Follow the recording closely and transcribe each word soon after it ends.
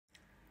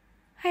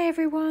Hi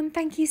everyone,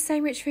 thank you so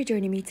much for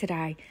joining me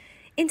today.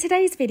 In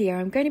today's video,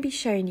 I'm going to be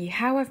showing you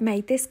how I've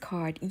made this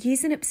card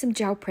using up some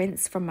gel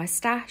prints from my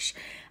stash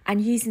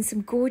and using some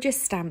gorgeous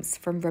stamps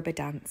from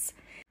Rubberdance.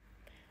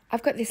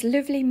 I've got this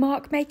lovely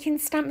mark making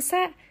stamp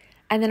set,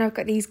 and then I've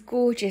got these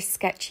gorgeous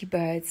sketchy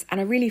birds, and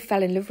I really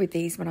fell in love with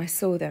these when I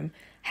saw them,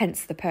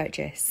 hence the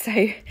purchase.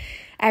 So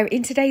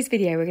in today's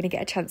video, we're going to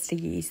get a chance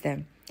to use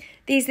them.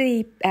 These are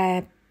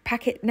the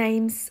packet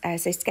names,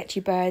 so Sketchy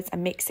Birds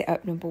and Mix It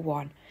Up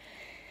 #1.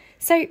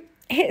 So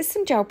here's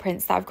some gel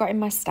prints that I've got in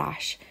my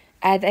stash.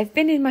 They've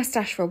been in my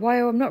stash for a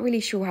while. I'm not really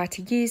sure how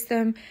to use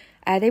them.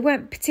 They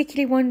weren't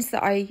particularly ones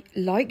that I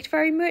liked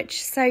very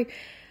much,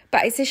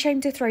 but it's a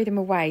shame to throw them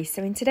away.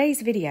 So in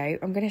today's video,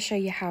 I'm going to show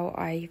you how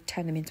I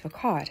turn them into a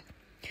card.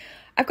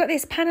 I've got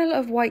this panel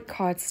of white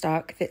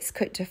cardstock that's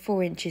cut to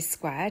 4 inches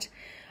squared.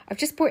 I've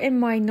just brought in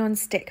my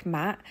non-stick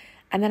mat,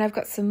 and then I've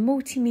got some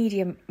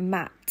multi-medium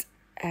matte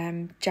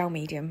gel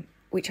medium,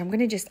 which I'm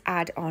going to just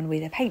add on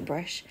with a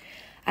paintbrush.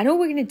 And all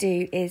we're going to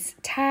do is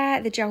tear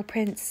the gel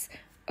prints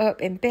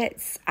up in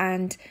bits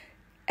and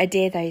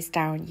adhere those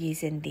down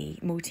using the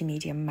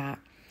multi-medium mat.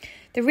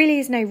 There really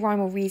is no rhyme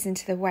or reason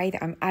to the way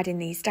that I'm adding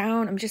these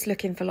down. I'm just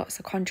looking for lots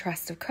of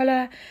contrast of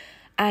colour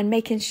and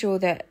making sure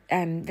that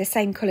the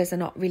same colours are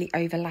not really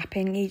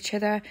overlapping each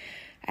other.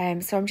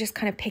 So I'm just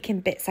kind of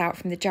picking bits out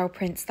from the gel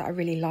prints that I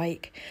really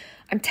like.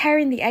 I'm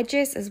tearing the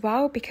edges as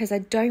well because I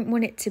don't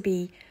want it to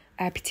be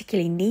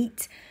particularly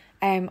neat.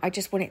 I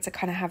just want it to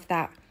kind of have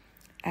that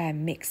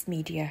mixed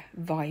media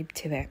vibe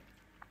to it.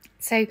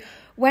 So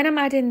when I'm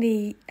adding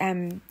the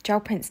gel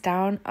prints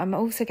down, I'm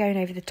also going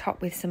over the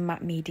top with some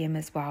matte medium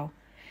as well,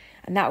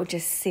 and that will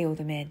just seal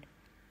them in.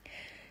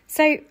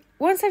 So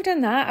once I've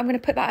done that, I'm going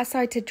to put that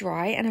aside to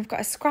dry, and I've got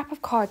a scrap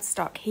of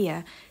cardstock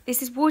here.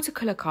 This is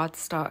Watercolour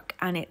cardstock,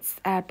 and it's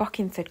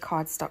Bockingford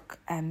cardstock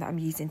that I'm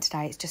using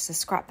today. It's just a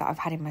scrap that I've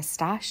had in my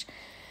stash,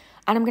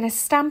 and I'm going to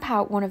stamp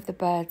out one of the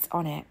birds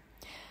on it.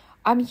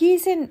 I'm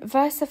using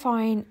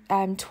Versafine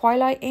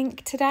Twilight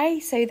ink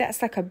today, so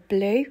that's like a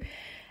blue.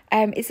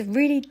 It's a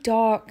really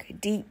dark,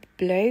 deep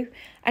blue,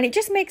 and it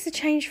just makes a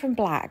change from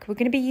black. We're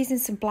going to be using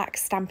some black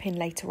stamping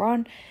later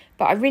on,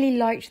 but I really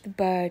liked the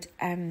bird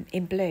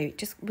in blue. It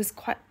just was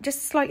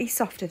just slightly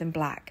softer than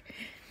black.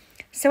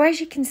 So as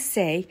you can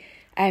see,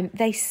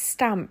 they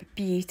stamp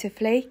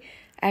beautifully,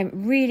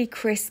 really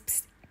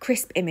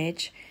crisp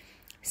image.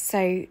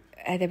 So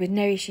there were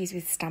no issues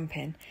with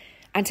stamping.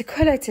 And to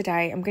colour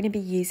today, I'm going to be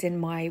using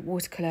my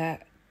watercolour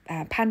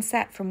pan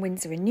set from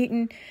Winsor &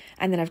 Newton,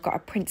 and then I've got a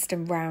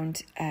Princeton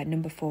round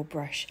 #4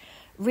 brush.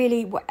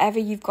 Really, whatever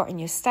you've got in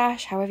your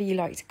stash, however you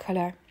like to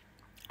colour.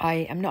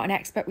 I am not an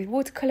expert with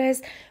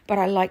watercolours, but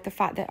I like the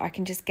fact that I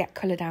can just get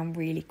colour down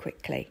really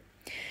quickly.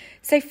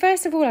 So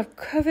first of all, I've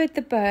covered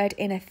the bird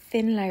in a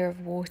thin layer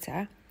of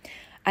water,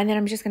 and then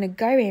I'm just going to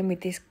go in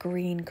with this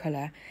green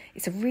colour.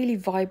 It's a really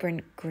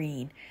vibrant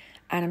green.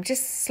 And I'm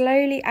just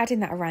slowly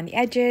adding that around the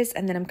edges,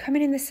 and then I'm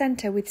coming in the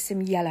centre with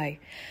some yellow.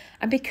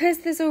 And because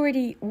there's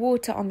already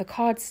water on the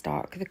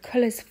cardstock, the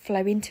colours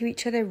flow into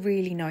each other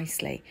really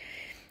nicely.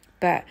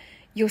 But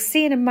you'll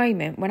see in a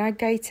moment when I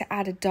go to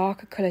add a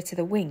darker colour to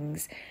the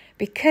wings,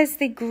 because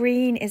the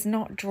green is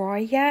not dry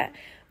yet,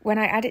 when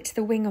I add it to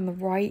the wing on the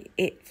right,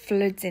 it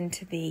floods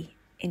into the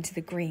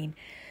green.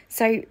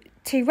 So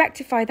to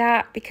rectify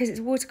that, because it's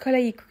watercolour,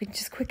 you can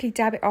just quickly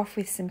dab it off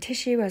with some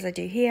tissue, as I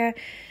do here.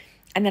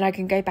 And then I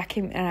can go back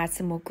in and add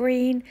some more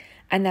green,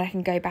 and then I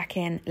can go back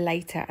in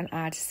later and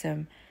add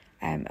some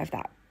of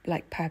that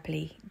like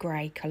purpley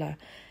grey colour.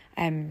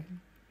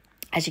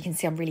 As you can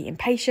see, I'm really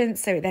impatient,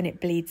 so then it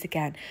bleeds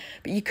again.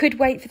 But you could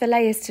wait for the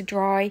layers to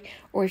dry,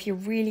 or if you're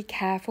really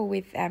careful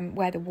with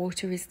where the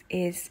water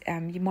is,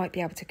 you might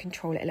be able to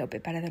control it a little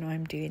bit better than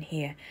I'm doing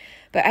here.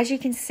 But as you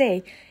can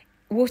see,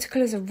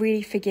 watercolours are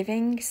really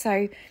forgiving,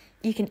 so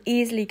you can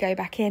easily go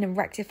back in and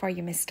rectify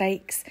your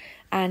mistakes.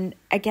 And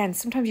again,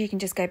 sometimes you can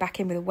just go back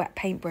in with a wet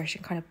paintbrush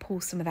and kind of pull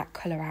some of that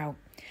colour out.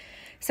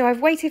 So I've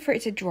waited for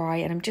it to dry,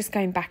 and I'm just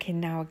going back in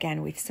now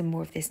again with some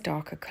more of this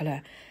darker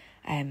colour.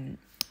 Then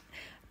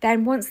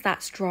once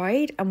that's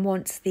dried, and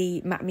once the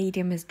matte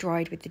medium has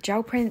dried with the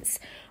gel prints,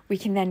 we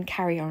can then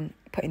carry on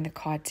putting the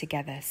card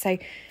together. So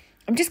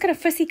I'm just going to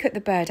fussy cut the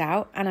bird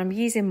out, and I'm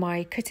using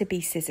my Cutter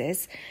Bee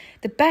scissors.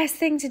 The best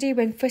thing to do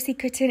when fussy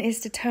cutting is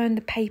to turn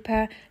the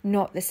paper,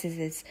 not the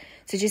scissors.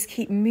 So just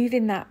keep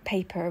moving that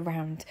paper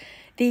around.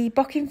 The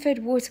Bockingford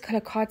watercolour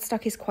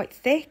cardstock is quite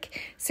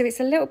thick, so it's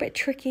a little bit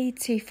tricky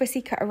to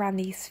fussy cut around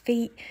these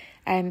feet.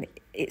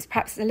 It's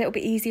perhaps a little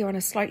bit easier on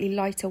a slightly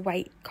lighter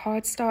weight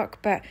cardstock,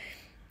 but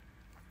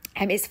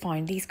it's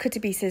fine. These Cutter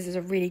Bee scissors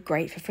are really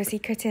great for fussy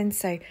cutting,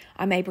 so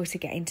I'm able to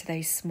get into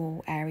those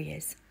small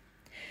areas.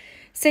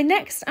 So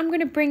next, I'm going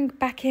to bring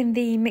back in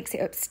the Mix It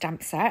Up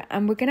stamp set,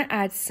 and we're going to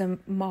add some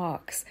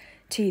marks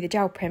to the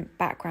gel print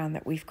background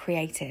that we've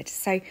created.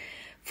 So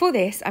for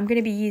this, I'm going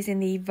to be using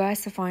the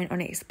Versafine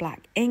Onyx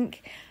black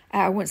ink.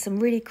 I want some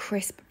really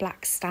crisp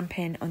black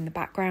stamping on the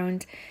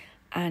background,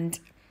 and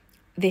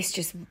this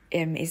just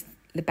is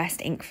the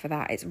best ink for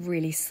that. It's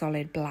really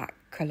solid black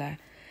colour.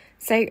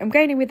 So I'm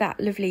going in with that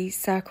lovely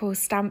circle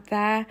stamp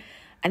there,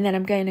 and then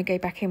I'm going to go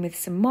back in with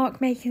some mark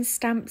making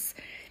stamps.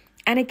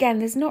 And again,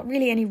 there's not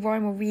really any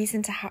rhyme or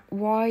reason to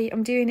why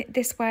I'm doing it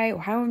this way or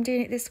how I'm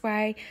doing it this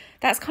way.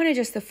 That's kind of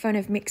just the fun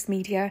of mixed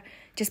media,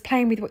 just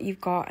playing with what you've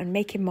got and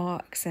making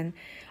marks. And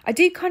I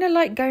do kind of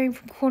like going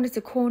from corner to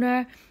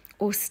corner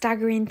or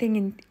staggering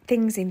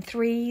things in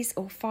 3s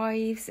or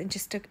 5s, and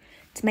just to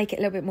make it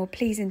a little bit more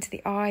pleasing to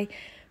the eye.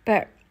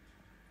 But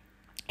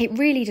it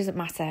really doesn't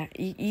matter.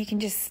 You can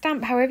just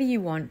stamp however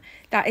you want.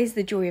 That is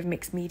the joy of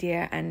mixed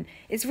media, and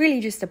it's really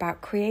just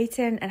about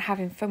creating and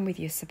having fun with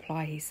your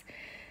supplies.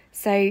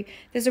 So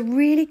there's a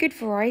really good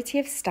variety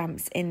of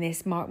stamps in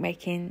this mark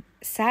making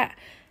set.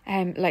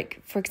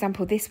 Like for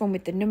example, this one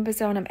with the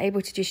numbers on, I'm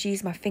able to just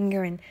use my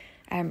finger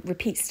and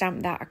repeat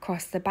stamp that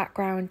across the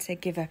background to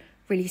give a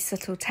really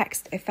subtle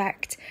text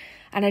effect.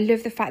 And I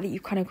love the fact that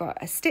you've kind of got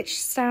a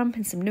stitch stamp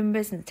and some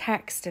numbers and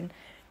text, and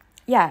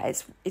yeah,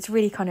 it's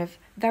really kind of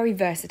very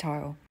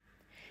versatile.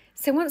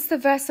 So once the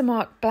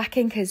Versamark black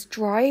ink has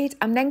dried,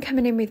 I'm then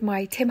coming in with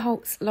my Tim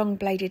Holtz long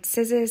bladed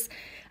scissors,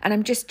 and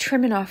I'm just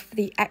trimming off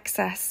the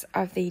excess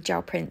of the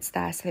gel prints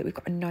there so that we've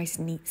got a nice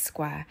neat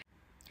square.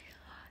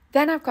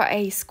 Then I've got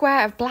a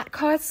square of black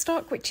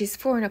cardstock, which is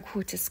 4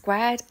 1/4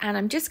 squared, and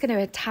I'm just going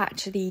to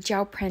attach the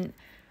gel print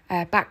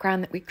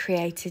background that we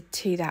created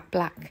to that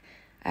black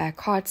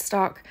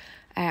cardstock.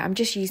 I'm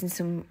just using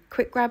some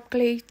quick grab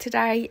glue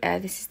today.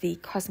 This is the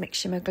Cosmic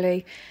Shimmer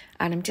glue,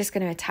 and I'm just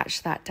going to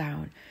attach that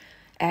down.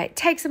 It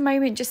takes a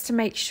moment just to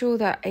make sure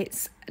that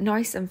it's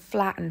nice and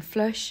flat and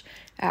flush.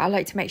 I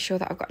like to make sure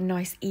that I've got a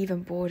nice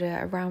even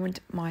border around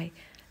my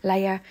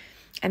layer.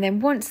 And then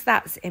once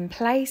that's in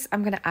place,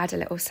 I'm going to add a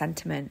little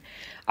sentiment.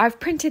 I've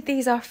printed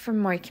these off from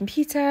my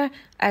computer,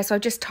 so I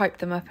just typed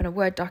them up in a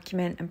Word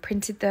document and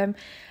printed them.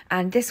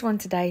 And this one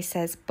today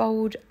says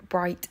bold,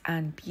 bright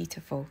and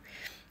beautiful.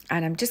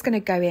 And I'm just going to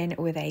go in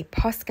with a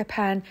Posca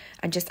pen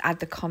and just add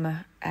the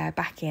comma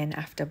back in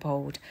after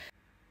bold.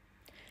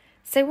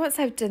 So once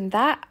I've done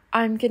that,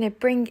 I'm going to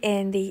bring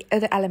in the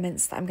other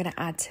elements that I'm going to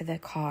add to the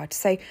card.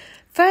 So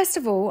first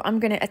of all, I'm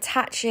going to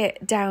attach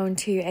it down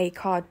to a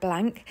card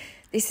blank.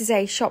 This is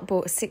a shop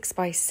bought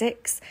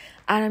 6x6,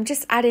 and I'm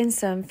just adding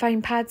some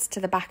foam pads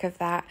to the back of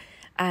that,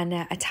 and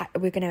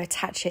we're going to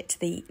attach it to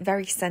the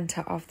very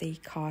centre of the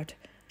card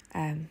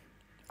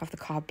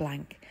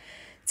blank.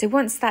 So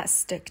once that's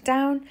stuck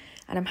down,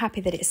 and I'm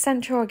happy that it's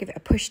central, I'll give it a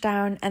push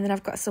down, and then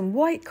I've got some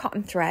white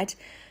cotton thread.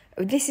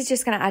 This is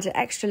just going to add an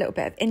extra little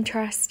bit of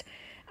interest,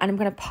 and I'm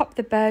going to pop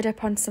the bird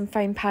up on some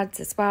foam pads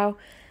as well.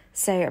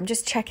 So I'm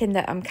just checking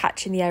that I'm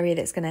catching the area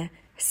that's going to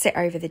sit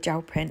over the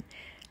gel print,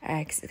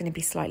 because it's going to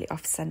be slightly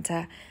off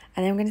center,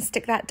 and then I'm going to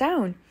stick that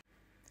down.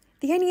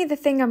 The only other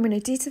thing I'm going to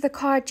do to the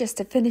card just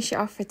to finish it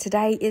off for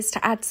today is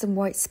to add some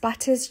white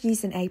splatters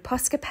using a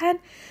Posca pen.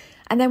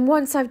 And then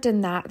once I've done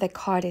that, the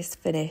card is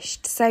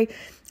finished. So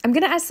I'm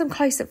going to add some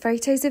close-up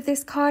photos of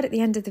this card at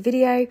the end of the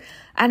video,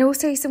 and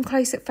also some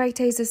close-up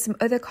photos of some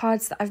other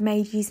cards that I've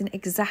made using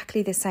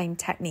exactly the same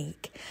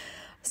technique.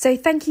 So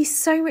thank you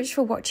so much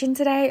for watching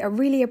today. I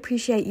really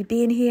appreciate you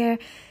being here.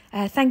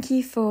 Thank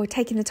you for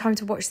taking the time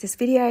to watch this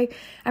video,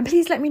 and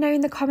please let me know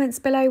in the comments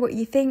below what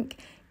you think.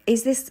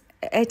 Is this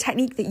a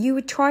technique that you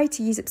would try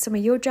to use up some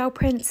of your gel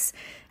prints?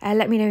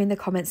 Let me know in the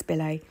comments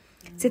below.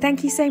 So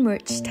thank you so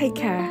much. Take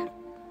care.